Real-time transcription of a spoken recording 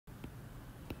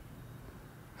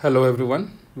Hello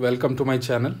everyone, welcome to my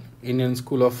channel Indian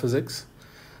School of Physics.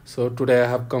 So today I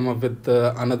have come up with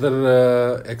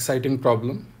another exciting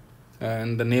problem,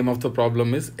 and the name of the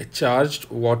problem is a charged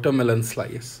watermelon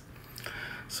slice.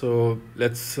 So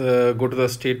let's go to the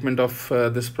statement of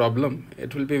this problem.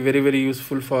 It will be very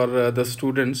useful for the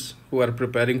students who are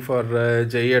preparing for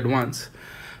JEE Advanced.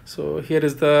 So here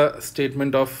is the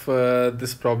statement of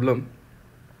this problem.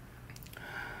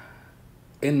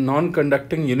 A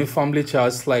non-conducting uniformly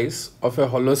charged slice of a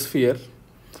hollow sphere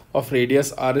of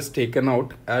radius r is taken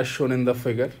out as shown in the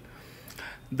figure.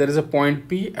 There is a point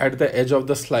P at the edge of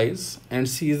the slice and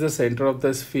C is the center of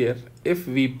the sphere. If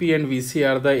Vp and Vc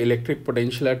are the electric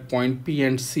potential at point P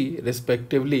and C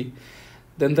respectively,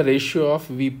 then the ratio of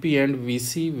Vp and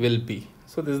Vc will be.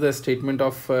 So this is the statement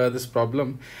of this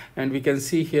problem, and we can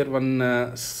see here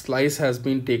one slice has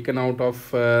been taken out of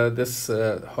this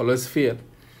hollow sphere,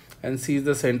 and C is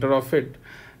the center of it,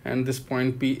 and this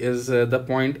point P is the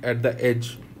point at the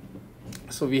edge.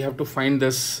 So we have to find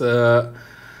this Vp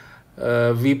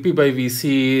by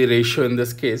Vc ratio in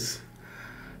this case.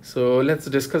 So let's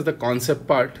discuss the concept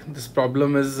part. This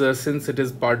problem is since it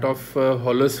is part of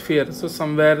hollow sphere, so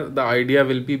somewhere the idea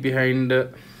will be behind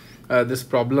this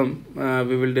problem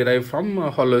we will derive from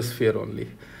hollow sphere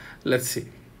only. Let's see.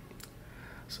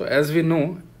 So as we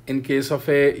know, in case of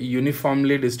a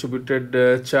uniformly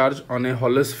distributed charge on a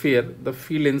hollow sphere, the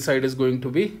field inside is going to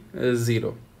be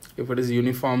 0. If it is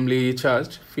uniformly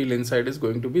charged, field inside is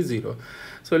going to be 0.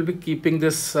 So we'll be keeping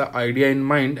this idea in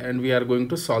mind, and we are going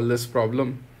to solve this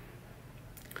problem.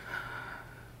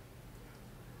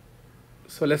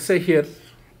 So let's say here,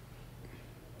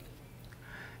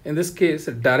 in this case,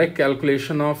 direct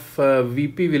calculation of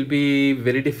Vp will be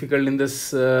very difficult in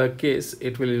this case.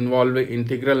 It will involve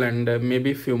integral and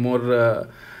maybe few more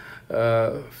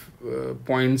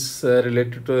points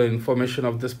related to the information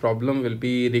of this problem will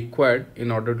be required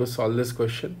in order to solve this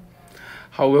question.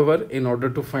 However, in order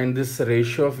to find this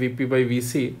ratio of Vp by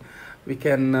Vc, we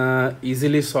can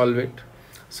easily solve it.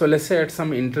 So let's say at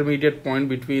some intermediate point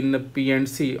between P and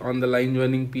C, on the line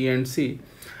joining P and C,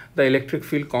 the electric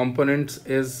field components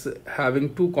is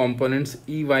having two components,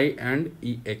 Ey and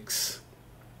Ex.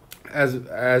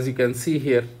 As you can see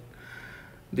here,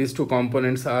 these two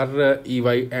components are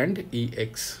Ey and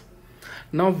Ex.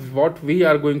 Now what we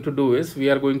are going to do is we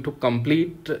are going to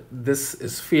complete this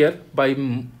sphere by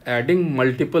adding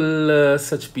multiple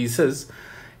such pieces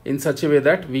in such a way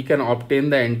that we can obtain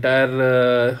the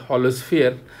entire hollow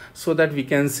sphere, so that we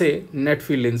can say net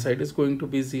field inside is going to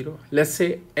be 0. Let's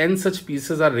say n such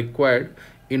pieces are required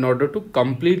in order to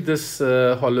complete this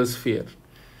hollow sphere.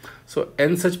 So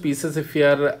n such pieces, if we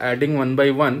are adding one by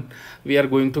one, we are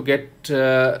going to get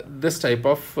this type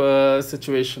of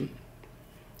situation.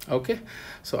 Okay,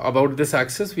 so about this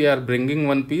axis we are bringing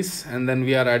one piece, and then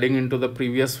we are adding into the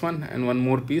previous one, and one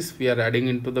more piece we are adding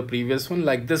into the previous one.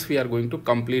 Like this we are going to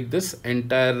complete this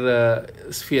entire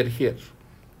sphere here.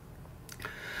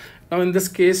 Now in this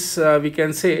case we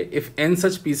can say if n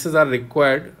such pieces are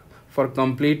required for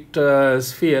complete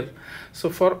sphere, so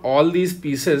for all these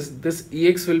pieces this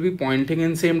Ex will be pointing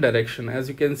in same direction. As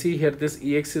you can see here, this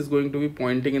Ex is going to be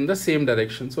pointing in the same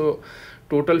direction. So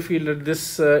total field at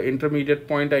this intermediate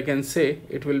point, I can say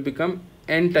it will become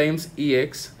n times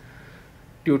Ex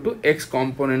due to X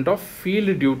component of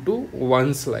field due to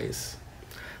one slice.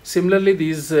 Similarly,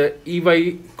 these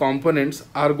Ey components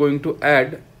are going to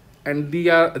add, and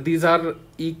these are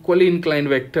equally inclined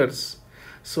vectors.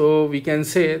 So we can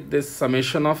say this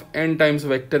summation of n times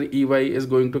vector Ey is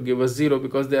going to give us 0,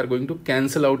 because they are going to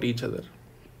cancel out each other.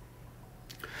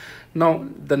 Now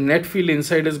the net field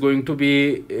inside is going to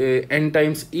be n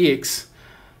times Ex.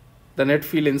 The net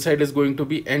field inside is going to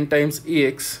be n times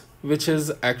Ex, which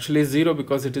is actually 0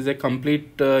 because it is a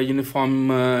complete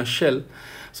uniform shell.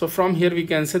 So from here we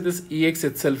can say this Ex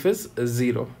itself is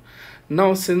 0.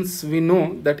 Now since we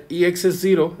know that Ex is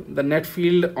 0, the net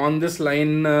field on this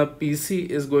line PC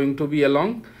is going to be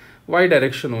along y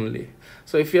direction only.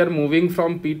 So if we are moving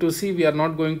from P to C, we are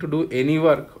not going to do any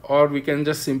work, or we can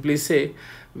just simply say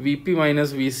Vp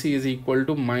minus Vc is equal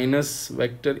to minus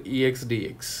vector Ex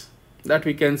dx. That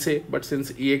we can say, but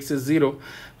since Ex is 0,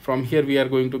 from here we are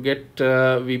going to get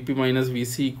Vp minus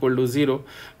Vc equal to 0,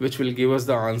 which will give us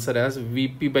the answer as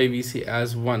Vp by Vc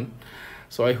as 1.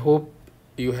 So I hope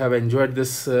you have enjoyed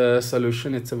this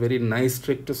solution. It's a very nice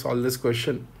trick to solve this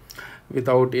question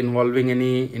without involving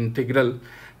any integral,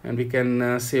 and we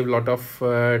can save a lot of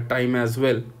time as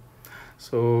well.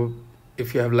 So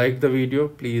if you have liked the video,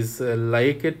 please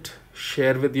like it,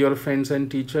 share with your friends and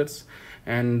teachers,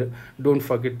 and don't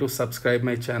forget to subscribe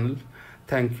my channel.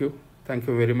 Thank you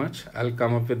very much. I'll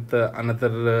come up with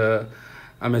another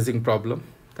amazing problem.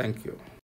 Thank you.